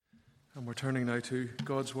And we're turning now to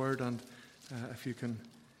God's Word, and if you can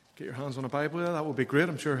get your hands on a Bible, that would be great.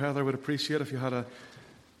 I'm sure Heather would appreciate if you had a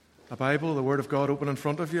Bible, the Word of God, open in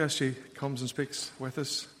front of you as she comes and speaks with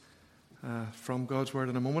us from God's Word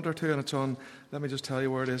in a moment or two. And it's on, let me just tell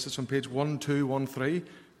you where it is. It's on page 1213,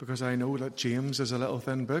 because I know that James is a little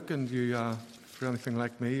thin book, and you, if you're anything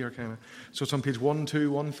like me, you're kind of... So it's on page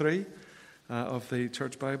 1213 of the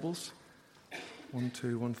Church Bibles.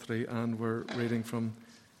 1213, and we're reading from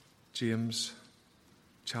James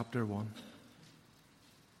chapter 1.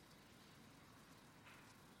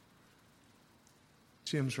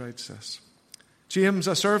 James writes this: James,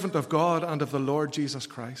 a servant of God and of the Lord Jesus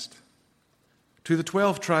Christ, to the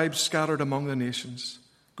 12 tribes scattered among the nations,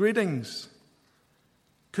 greetings.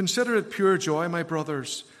 Consider it pure joy, my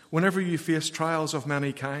brothers, whenever you face trials of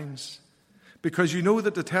many kinds, because you know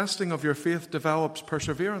that the testing of your faith develops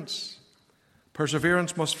perseverance.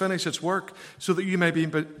 Perseverance must finish its work so that you may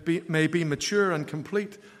be mature and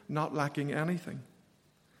complete, not lacking anything.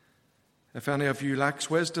 If any of you lacks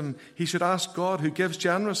wisdom, he should ask God, who gives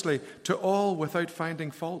generously to all without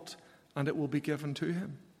finding fault, and it will be given to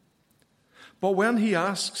him. But when he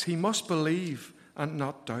asks, he must believe and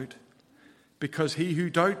not doubt, because he who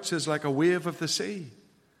doubts is like a wave of the sea,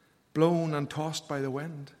 blown and tossed by the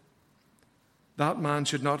wind. That man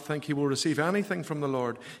should not think he will receive anything from the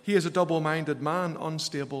Lord. He is a double-minded man,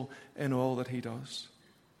 unstable in all that he does.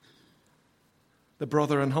 The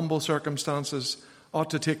brother in humble circumstances ought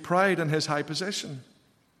to take pride in his high position,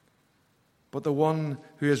 but the one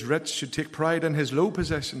who is rich should take pride in his low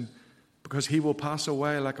position, because he will pass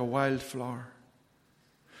away like a wild flower.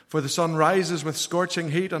 For the sun rises with scorching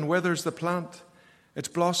heat and withers the plant. Its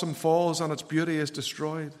blossom falls and its beauty is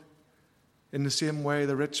destroyed. In the same way,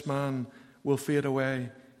 the rich man will fade away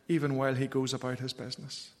even while he goes about his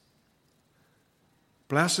business.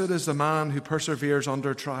 Blessed is the man who perseveres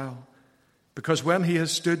under trial, because when he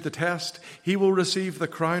has stood the test, he will receive the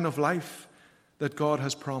crown of life that God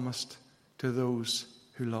has promised to those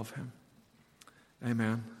who love him.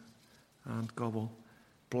 Amen. And God will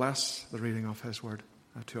bless the reading of his word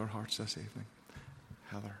to our hearts this evening.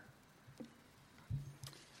 Heather.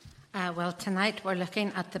 Well, tonight we're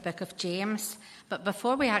looking at the book of James. But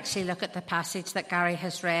before we actually look at the passage that Gary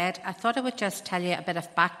has read, I thought I would just tell you a bit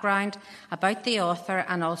of background about the author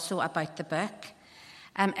and also about the book.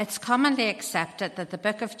 It's commonly accepted that the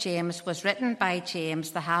book of James was written by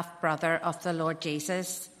James, the half-brother of the Lord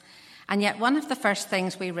Jesus. And yet one of the first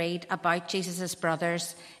things we read about Jesus'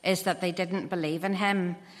 brothers is that they didn't believe in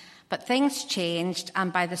him. But things changed,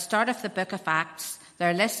 and by the start of the book of Acts,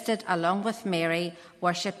 they're listed along with Mary,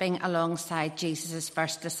 worshipping alongside Jesus'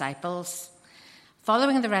 first disciples.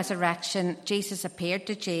 Following the resurrection, Jesus appeared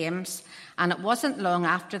to James, and it wasn't long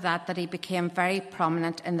after that that he became very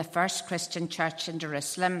prominent in the first Christian church in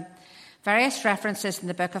Jerusalem. Various references in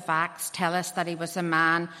the book of Acts tell us that he was a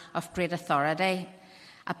man of great authority.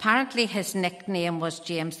 Apparently his nickname was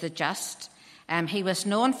James the Just. He was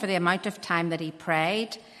known for the amount of time that he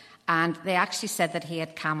prayed, and they actually said that he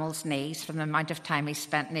had camel's knees from the amount of time he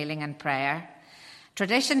spent kneeling in prayer.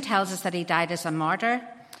 Tradition tells us that he died as a martyr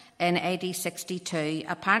in AD 62.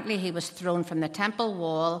 Apparently he was thrown from the temple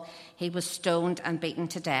wall, he was stoned and beaten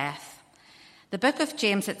to death. The book of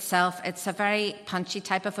James itself, it's a very punchy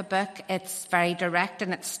type of a book. It's very direct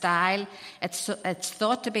in its style. It's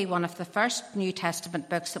thought to be one of the first New Testament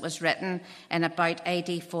books that was written in about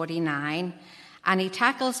AD 49. And he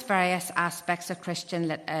tackles various aspects of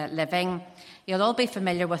Christian living. You'll all be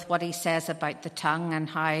familiar with what he says about the tongue and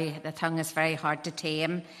how the tongue is very hard to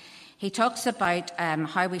tame. He talks about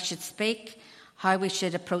how we should speak, how we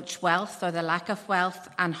should approach wealth or the lack of wealth,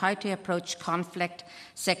 and how to approach conflict,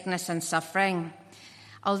 sickness and suffering.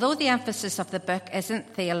 Although the emphasis of the book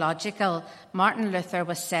isn't theological, Martin Luther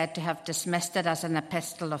was said to have dismissed it as an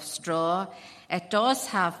epistle of straw. It does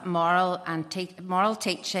have moral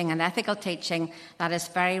teaching and ethical teaching that is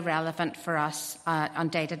very relevant for us on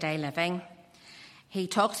day-to-day living. He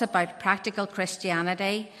talks about practical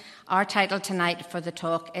Christianity. Our title tonight for the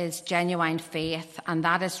talk is Genuine Faith, and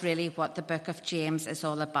that is really what the book of James is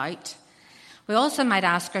all about. We also might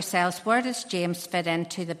ask ourselves, where does James fit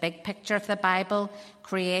into the big picture of the Bible?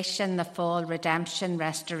 Creation, the fall, redemption,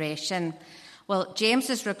 restoration. Well, James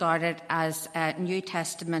is regarded as New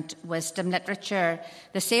Testament wisdom literature,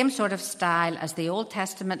 the same sort of style as the Old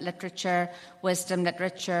Testament literature, wisdom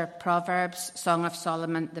literature, Proverbs, Song of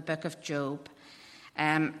Solomon, the book of Job.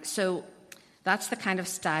 So that's the kind of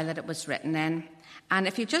style that it was written in. And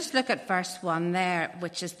if you just look at verse 1 there,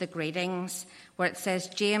 which is the greetings, where it says,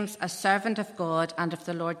 James, a servant of God and of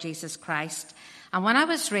the Lord Jesus Christ. And when I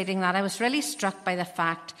was reading that, I was really struck by the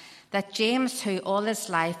fact that James, who all his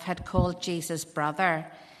life had called Jesus brother,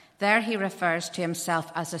 there he refers to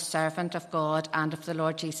himself as a servant of God and of the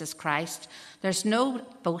Lord Jesus Christ. There's no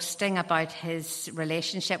boasting about his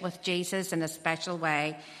relationship with Jesus in a special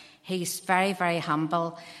way. He's very, very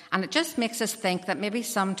humble. And it just makes us think that maybe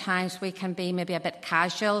sometimes we can be maybe a bit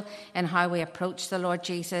casual in how we approach the Lord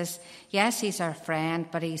Jesus. Yes, he's our friend,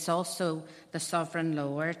 but he's also the sovereign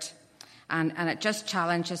Lord. And it just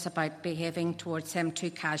challenges about behaving towards him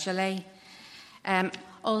too casually.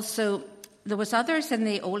 Also, there was others in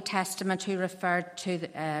the Old Testament who referred to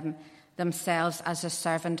themselves as a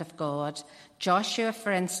servant of God. Joshua,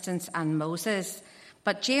 for instance, and Moses.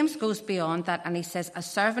 But James goes beyond that and he says, a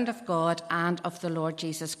servant of God and of the Lord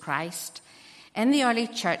Jesus Christ. In the early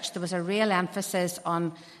church, there was a real emphasis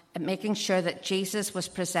on making sure that Jesus was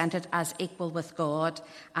presented as equal with God.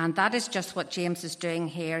 And that is just what James is doing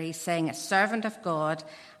here. He's saying a servant of God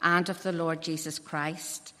and of the Lord Jesus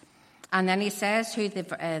Christ. And then he says who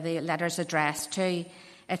the letter's addressed to.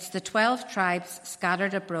 It's the 12 tribes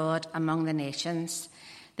scattered abroad among the nations.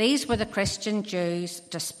 These were the Christian Jews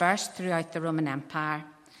dispersed throughout the Roman Empire.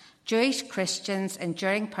 Jewish Christians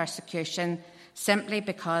enduring persecution simply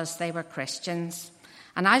because they were Christians.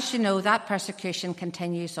 And as you know, that persecution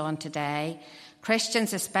continues on today.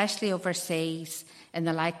 Christians, especially overseas, in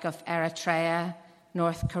the like of Eritrea,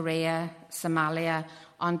 North Korea, Somalia,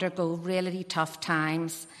 undergo really tough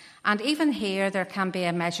times. And even here, there can be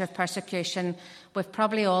a measure of persecution. We've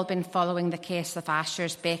probably all been following the case of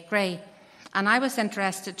Asher's Bakery. And I was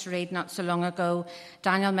interested to read not so long ago,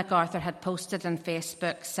 Daniel MacArthur had posted on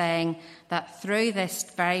Facebook saying that through this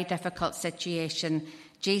very difficult situation,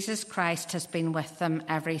 Jesus Christ has been with them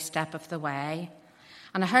every step of the way.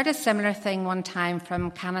 And I heard a similar thing one time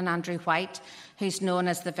from Canon Andrew White, who's known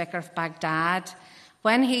as the Vicar of Baghdad.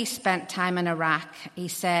 When he spent time in Iraq, he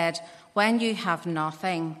said, when you have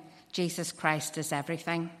nothing, Jesus Christ is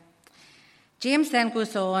everything. James then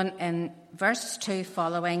goes on in verse 2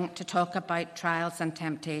 following to talk about trials and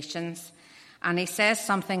temptations. And he says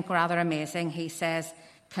something rather amazing. He says,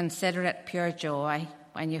 consider it pure joy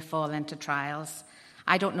when you fall into trials.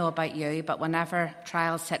 I don't know about you, but whenever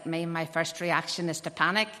trials hit me, my first reaction is to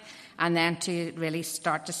panic and then to really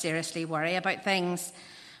start to seriously worry about things.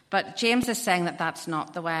 But James is saying that that's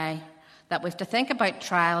not the way, that we have to think about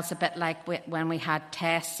trials a bit like when we had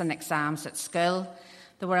tests and exams at school.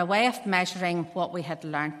 They were a way of measuring what we had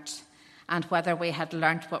learnt and whether we had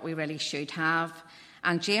learnt what we really should have.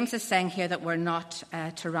 And James is saying here that we're not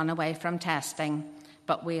to run away from testing,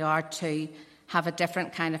 but we are to have a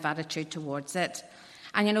different kind of attitude towards it.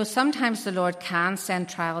 And, you know, sometimes the Lord can send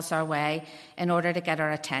trials our way in order to get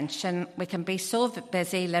our attention. We can be so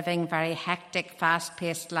busy living very hectic,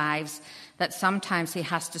 fast-paced lives that sometimes he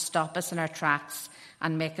has to stop us in our tracks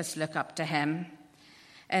and make us look up to him.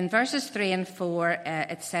 In verses 3 and 4,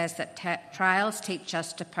 it says that trials teach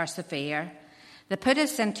us to persevere. They put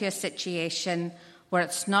us into a situation where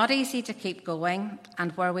it's not easy to keep going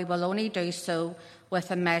and where we will only do so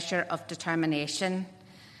with a measure of determination.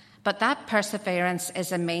 But that perseverance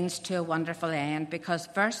is a means to a wonderful end, because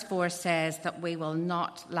verse 4 says that we will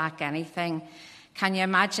not lack anything. Can you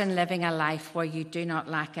imagine living a life where you do not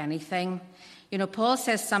lack anything? You know, Paul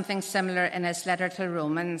says something similar in his letter to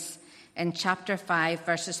Romans in chapter 5,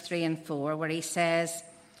 verses 3 and 4, where he says,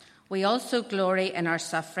 we also glory in our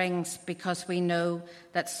sufferings because we know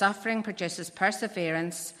that suffering produces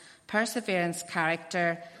perseverance, perseverance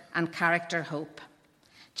character, and character hope.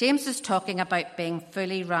 James is talking about being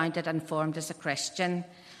fully rounded and formed as a Christian,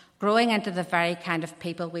 growing into the very kind of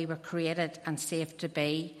people we were created and saved to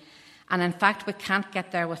be. And in fact, we can't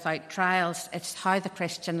get there without trials. It's how the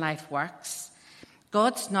Christian life works.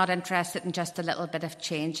 God's not interested in just a little bit of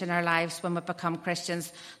change in our lives when we become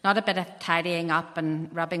Christians, not a bit of tidying up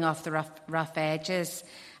and rubbing off the rough edges.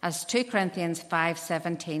 As 2 Corinthians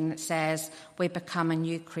 5:17 says, we become a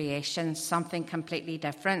new creation, something completely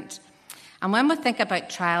different. And when we think about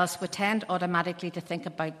trials, we tend automatically to think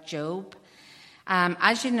about Job.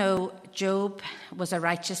 As you know, Job was a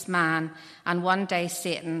righteous man, and one day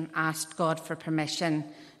Satan asked God for permission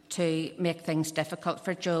to make things difficult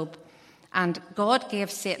for Job. And God gave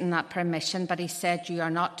Satan that permission, but he said, you are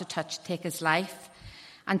not to take his life.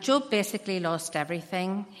 And Job basically lost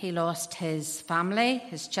everything. He lost his family,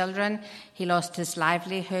 his children. He lost his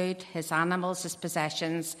livelihood, his animals, his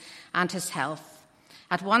possessions, and his health.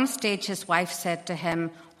 At one stage, his wife said to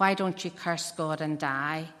him, why don't you curse God and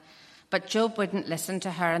die? But Job wouldn't listen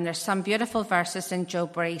to her. And there's some beautiful verses in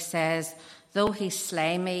Job where he says, though he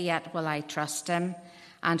slay me, yet will I trust him.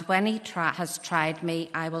 And when he has tried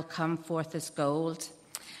me, I will come forth as gold.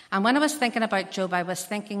 And when I was thinking about Job, I was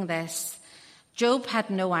thinking this. Job had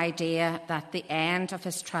no idea that the end of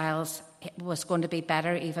his trials was going to be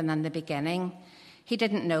better even than the beginning. He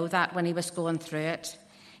didn't know that when he was going through it.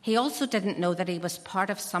 He also didn't know that he was part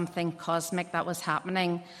of something cosmic that was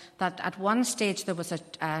happening, that at one stage there was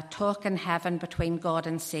a talk in heaven between God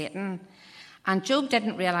and Satan. And Job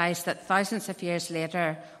didn't realize that thousands of years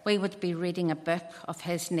later we would be reading a book of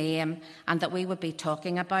his name and that we would be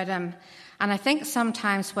talking about him. And I think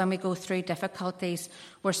sometimes when we go through difficulties,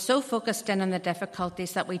 we're so focused in on the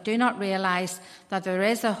difficulties that we do not realize that there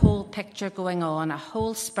is a whole picture going on, a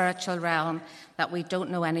whole spiritual realm that we don't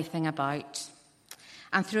know anything about.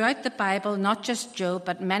 And throughout the Bible, not just Job,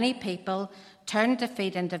 but many people turned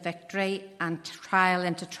defeat into victory and trial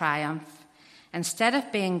into triumph. Instead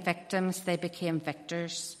of being victims, they became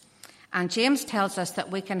victors. And James tells us that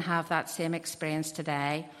we can have that same experience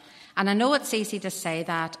today. And I know it's easy to say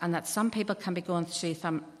that, and that some people can be going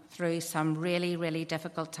through some really, really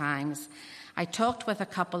difficult times. I talked with a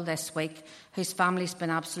couple this week whose family's been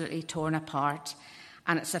absolutely torn apart,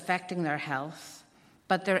 and it's affecting their health.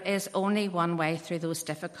 But there is only one way through those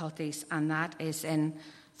difficulties, and that is in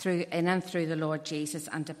and through the Lord Jesus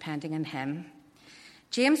and depending on him.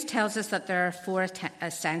 James tells us that there are 4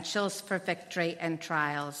 essentials for victory in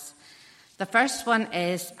trials. The first one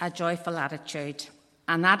is a joyful attitude,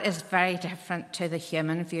 and that is very different to the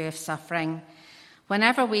human view of suffering.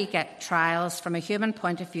 Whenever we get trials, from a human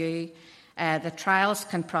point of view, the trials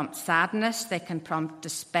can prompt sadness, they can prompt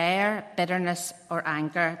despair, bitterness, or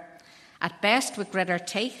anger. At best, we grit our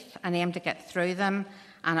teeth and aim to get through them,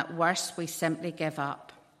 and at worst, we simply give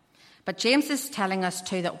up. But James is telling us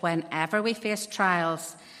too that whenever we face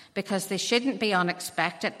trials, because they shouldn't be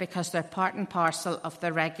unexpected because they're part and parcel of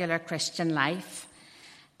the regular Christian life,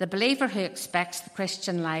 the believer who expects the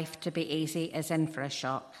Christian life to be easy is in for a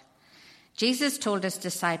shock. Jesus told his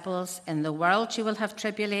disciples, "In the world you will have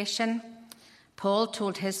tribulation." Paul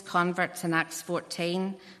told his converts in Acts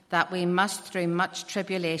 14 that we must, through much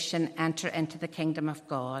tribulation, enter into the kingdom of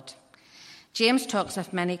God. James talks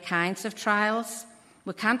of many kinds of trials.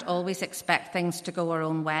 We can't always expect things to go our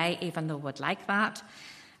own way, even though we'd like that.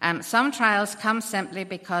 Some trials come simply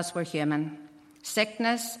because we're human.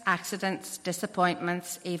 Sickness, accidents,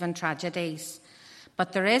 disappointments, even tragedies.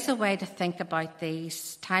 But there is a way to think about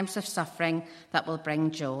these times of suffering that will bring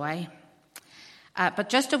joy. But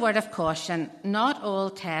just a word of caution, not all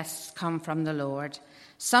tests come from the Lord.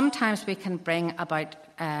 Sometimes we can bring about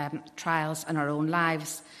trials in our own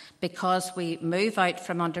lives because we move out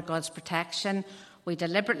from under God's protection, we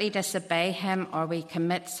deliberately disobey him, or we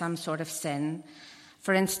commit some sort of sin.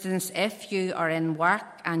 For instance, if you are in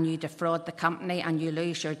work and you defraud the company and you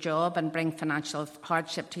lose your job and bring financial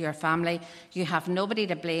hardship to your family, you have nobody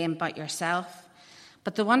to blame but yourself.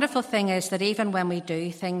 But the wonderful thing is that even when we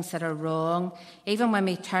do things that are wrong, even when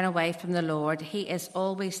we turn away from the Lord, he is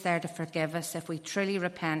always there to forgive us if we truly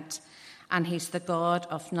repent. And he's the God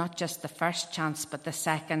of not just the first chance, but the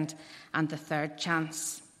second and the third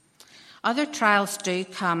chance. Other trials do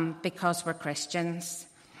come because we're Christians.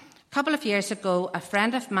 A couple of years ago, a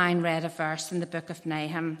friend of mine read a verse in the book of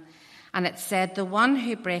Nahum, and it said, "The one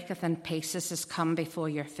who breaketh in pieces is come before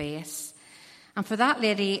your face." And for that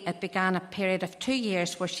lady, it began a period of 2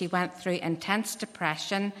 years where she went through intense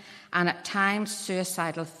depression and at times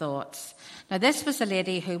suicidal thoughts. Now, this was a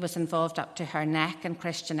lady who was involved up to her neck in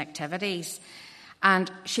Christian activities.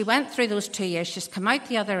 And she went through those 2 years. She's come out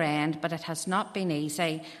the other end, but it has not been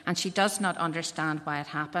easy, and she does not understand why it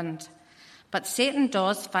happened. But Satan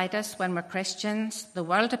does fight us when we're Christians. The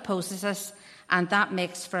world opposes us, and that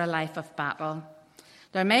makes for a life of battle.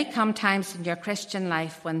 There may come times in your Christian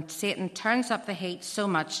life when Satan turns up the heat so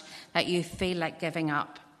much that you feel like giving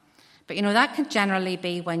up. But that can generally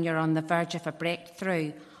be when you're on the verge of a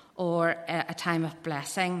breakthrough or a time of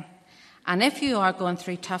blessing. And if you are going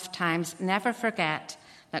through tough times, never forget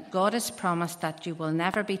that God has promised that you will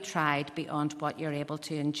never be tried beyond what you're able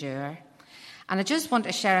to endure. And I just want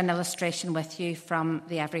to share an illustration with you from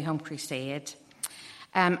the Every Home Crusade.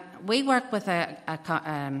 We work with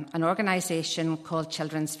an organisation called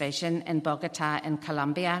Children's Vision in Bogota in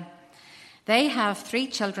Colombia. They have 3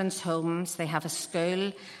 children's homes, they have a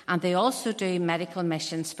school, and they also do medical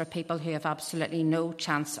missions for people who have absolutely no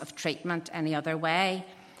chance of treatment any other way.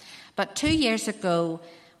 But 2 years ago,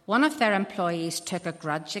 one of their employees took a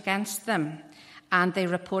grudge against them, and they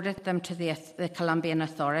reported them to the Colombian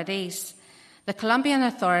authorities. The Colombian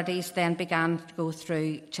authorities then began to go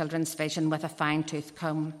through Children's Vision with a fine-tooth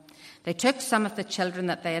comb. They took some of the children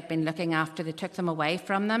that they had been looking after, they took them away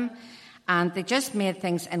from them, and they just made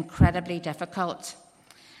things incredibly difficult.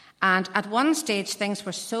 And at one stage, things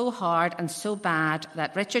were so hard and so bad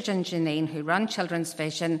that Richard and Janine, who run Children's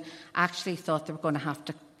Vision, actually thought they were going to have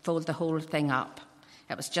to fold the whole thing up.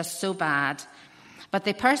 It was just so bad. But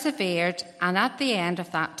they persevered, and at the end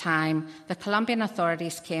of that time, the Colombian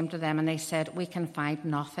authorities came to them and they said, "We can find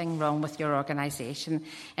nothing wrong with your organisation.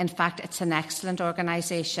 In fact, it's an excellent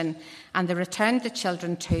organisation." And they returned the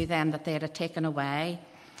children to them that they had taken away.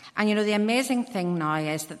 And you know, the amazing thing now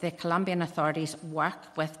is that the Colombian authorities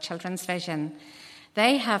work with Children's Vision.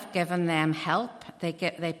 They have given them help.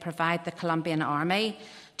 They provide the Colombian army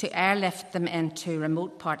to airlift them into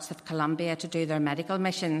remote parts of Colombia to do their medical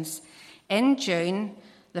missions. In June,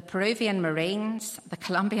 the Peruvian Marines, the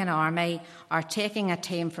Colombian Army, are taking a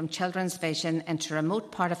team from Children's Vision into a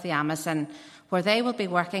remote part of the Amazon where they will be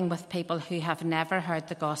working with people who have never heard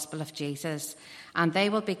the gospel of Jesus. And they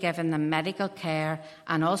will be giving them medical care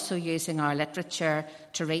and also using our literature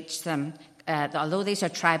to reach them. Although these are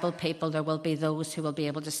tribal people, there will be those who will be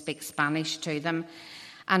able to speak Spanish to them.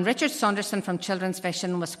 And Richard Saunderson from Children's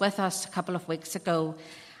Vision was with us a couple of weeks ago.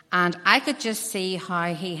 And I could just see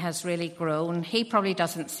how he has really grown. He probably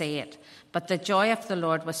doesn't see it, but the joy of the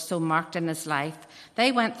Lord was so marked in his life.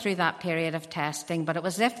 They went through that period of testing, but it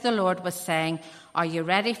was as if the Lord was saying, "Are you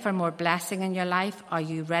ready for more blessing in your life? Are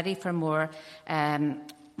you ready for more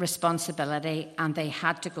responsibility?" And they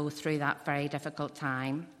had to go through that very difficult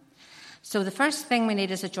time. So the first thing we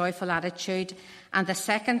need is a joyful attitude. And the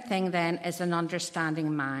second thing then is an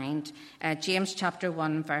understanding mind. James chapter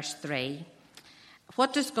 1, verse 3.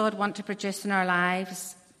 What does God want to produce in our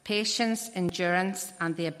lives? Patience, endurance,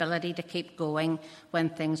 and the ability to keep going when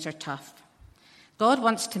things are tough. God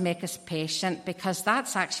wants to make us patient because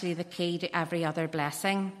that's actually the key to every other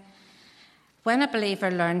blessing. When a believer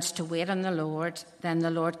learns to wait on the Lord, then the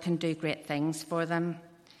Lord can do great things for them.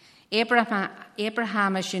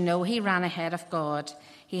 Abraham, as you know, he ran ahead of God.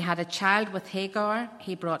 He had a child with Hagar.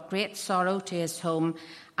 He brought great sorrow to his home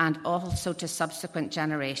and also to subsequent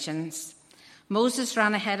generations. Moses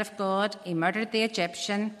ran ahead of God. He murdered the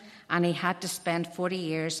Egyptian, and he had to spend 40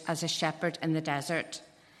 years as a shepherd in the desert.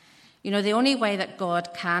 You know, the only way that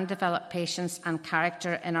God can develop patience and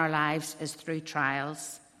character in our lives is through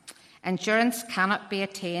trials. Endurance cannot be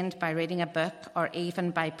attained by reading a book or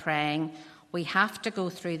even by praying. We have to go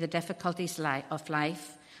through the difficulties of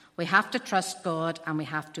life. We have to trust God and we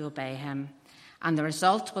have to obey him. And the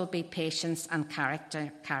result will be patience and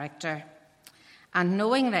character. And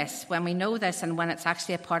knowing this, when we know this and when it's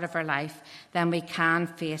actually a part of our life, then we can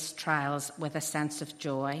face trials with a sense of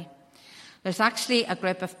joy. There's actually a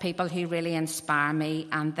group of people who really inspire me,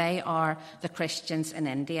 and they are the Christians in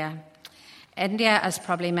India. India, as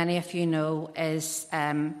probably many of you know, is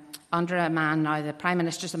under a man now. The Prime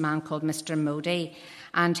Minister's a man called Mr. Modi,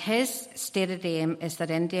 and his stated aim is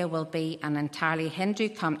that India will be an entirely Hindu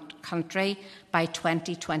country by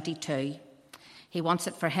 2022. He wants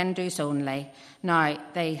it for Hindus only. Now,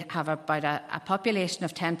 they have about a population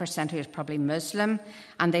of 10% who is probably Muslim,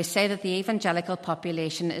 and they say that the evangelical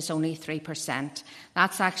population is only 3%.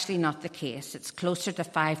 That's actually not the case. It's closer to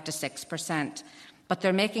 5 to 6%. But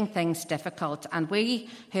they're making things difficult, and we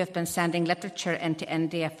who have been sending literature into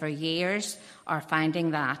India for years are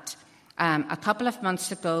finding that. A couple of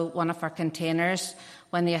months ago, one of our containers,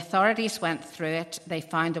 when the authorities went through it, they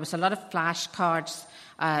found there was a lot of flashcards.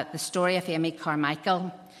 The story of Amy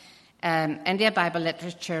Carmichael. India Bible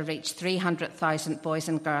literature reached 300,000 boys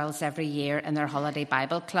and girls every year in their holiday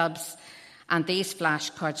Bible clubs, and these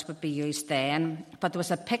flashcards would be used then. But there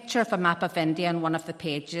was a picture of a map of India on one of the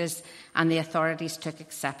pages, and the authorities took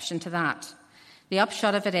exception to that. The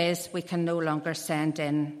upshot of it is we can no longer send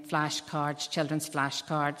in flashcards, children's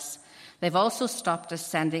flashcards. They've also stopped us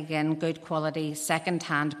sending in good quality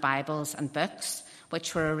second-hand Bibles and books,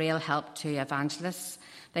 which were a real help to evangelists.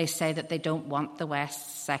 They say that they don't want the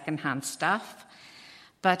West's second-hand stuff.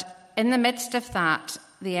 But in the midst of that,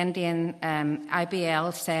 the Indian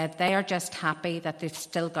IBL said they are just happy that they've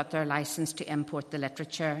still got their license to import the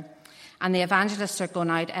literature. And the evangelists are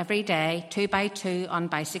going out every day, 2 by 2, on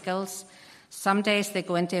bicycles. Some days they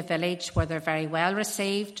go into a village where they're very well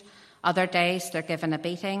received. Other days they're given a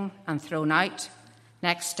beating and thrown out.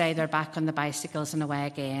 Next day they're back on the bicycles and away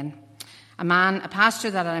again. A pastor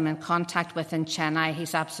that I'm in contact with in Chennai,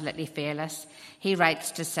 he's absolutely fearless. He writes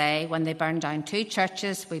to say, when they burn down 2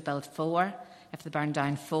 churches, we build 4. If they burn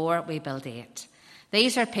down 4, we build 8.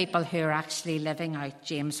 These are people who are actually living out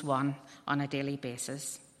James 1 on a daily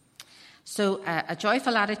basis. So a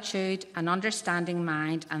joyful attitude, an understanding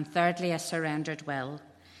mind, and thirdly, a surrendered will.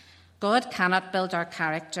 God cannot build our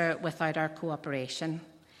character without our cooperation.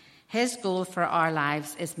 His goal for our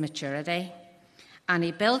lives is maturity. And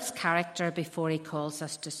he builds character before he calls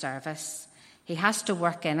us to service. He has to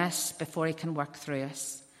work in us before he can work through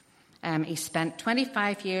us. He spent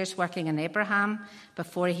 25 years working in Abraham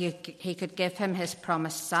before he could give him his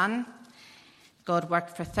promised son. God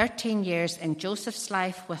worked for 13 years in Joseph's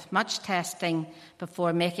life with much testing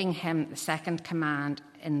before making him the second command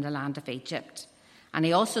in the land of Egypt. And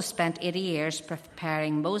he also spent 80 years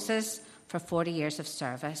preparing Moses for 40 years of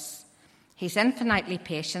service. He's infinitely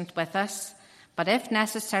patient with us, but if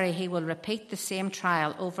necessary, he will repeat the same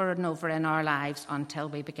trial over and over in our lives until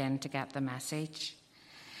we begin to get the message.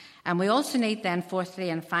 And we also need then, fourthly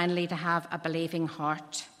and finally, to have a believing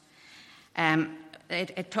heart.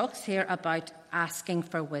 It talks here about asking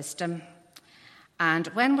for wisdom. And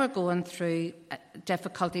when we're going through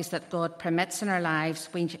difficulties that God permits in our lives,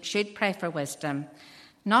 we should pray for wisdom.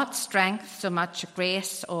 Not strength so much,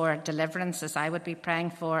 grace or deliverance as I would be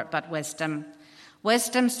praying for, but wisdom.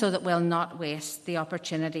 Wisdom so that we'll not waste the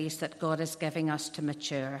opportunities that God is giving us to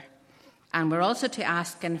mature. And we're also to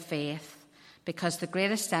ask in faith, because the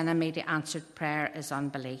greatest enemy to answered prayer is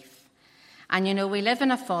unbelief. And you know, we live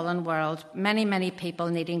in a fallen world, many, many people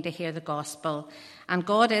needing to hear the gospel, and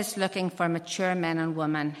God is looking for mature men and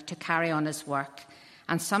women to carry on his work.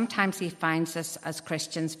 And sometimes he finds us as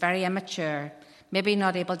Christians very immature, maybe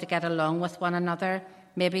not able to get along with one another,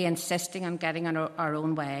 maybe insisting on getting in our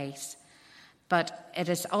own ways. But it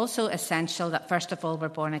is also essential that, first of all, we're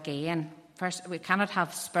born again. First, we cannot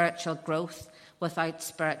have spiritual growth without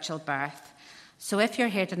spiritual birth. So if you're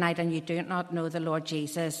here tonight and you do not know the Lord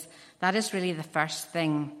Jesus, that is really the first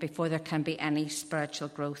thing before there can be any spiritual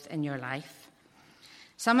growth in your life.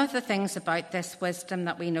 Some of the things about this wisdom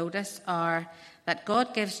that we notice are that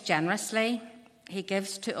God gives generously, he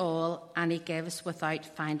gives to all, and he gives without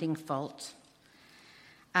finding fault.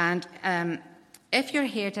 And if you're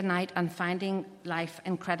here tonight and finding life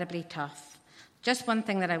incredibly tough, just one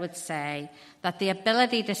thing that I would say, that the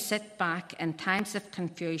ability to sit back in times of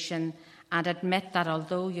confusion and admit that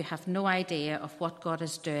although you have no idea of what God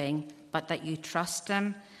is doing, but that you trust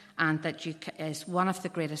him and that is one of the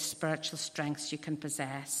greatest spiritual strengths you can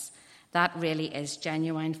possess. That really is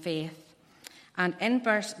genuine faith. And in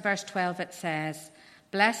verse 12 it says,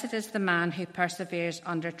 "Blessed is the man who perseveres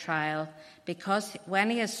under trial, because when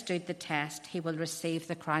he has stood the test, he will receive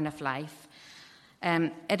the crown of life."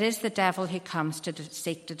 It is the devil who comes to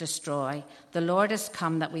seek to destroy. The Lord has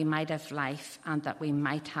come that we might have life and that we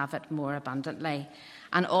might have it more abundantly.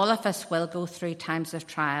 And all of us will go through times of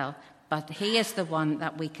trial, but he is the one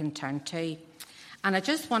that we can turn to. And I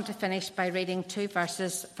just want to finish by reading 2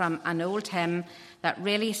 verses from an old hymn that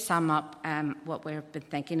really sum up what we've been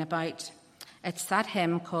thinking about. It's that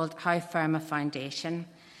hymn called "How Firm a Foundation."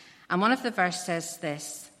 And one of the verses says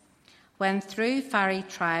this: "When through fiery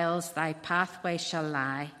trials thy pathway shall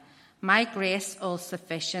lie, my grace all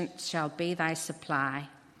sufficient shall be thy supply.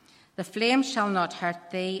 The flame shall not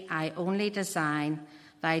hurt thee, I only design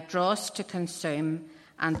thy dross to consume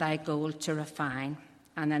and thy gold to refine."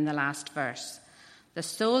 And then the last verse: "The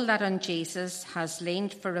soul that on Jesus has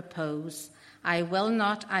leaned for repose, I will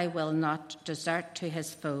not desert to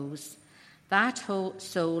his foes. That whole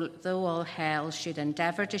soul, though all hell should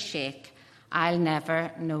endeavour to shake, I'll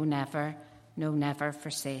never, no never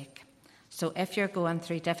forsake." So if you're going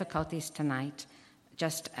through difficulties tonight,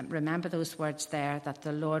 just remember those words there, that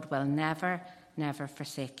the Lord will never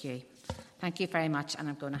forsake you. Thank you very much, and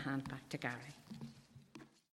I'm going to hand back to Gary.